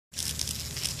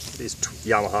these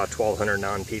Yamaha 1200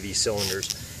 non-PV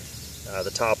cylinders.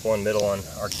 The top one, middle one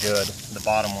are good. The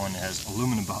bottom one has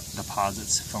aluminum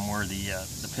deposits from where the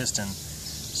piston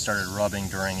started rubbing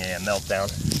during a meltdown.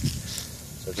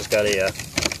 So just got a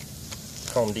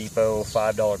Home Depot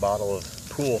 $5 bottle of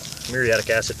muriatic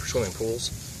acid for swimming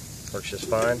pools. Works just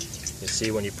fine. You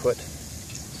see, when you put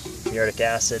muriatic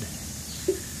acid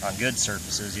on good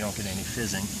surfaces, you don't get any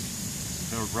fizzing,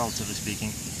 relatively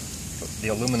speaking.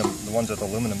 The ones with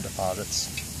aluminum deposits,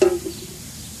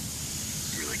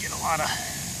 you really get a lot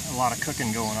of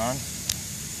cooking going on.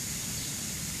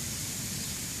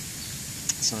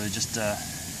 So you just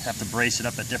have to brace it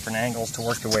up at different angles to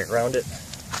work your way around it.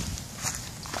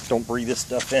 Don't breathe this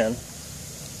stuff in.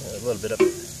 A little bit of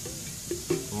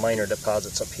minor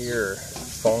deposits up here, or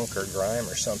funk or grime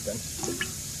or something.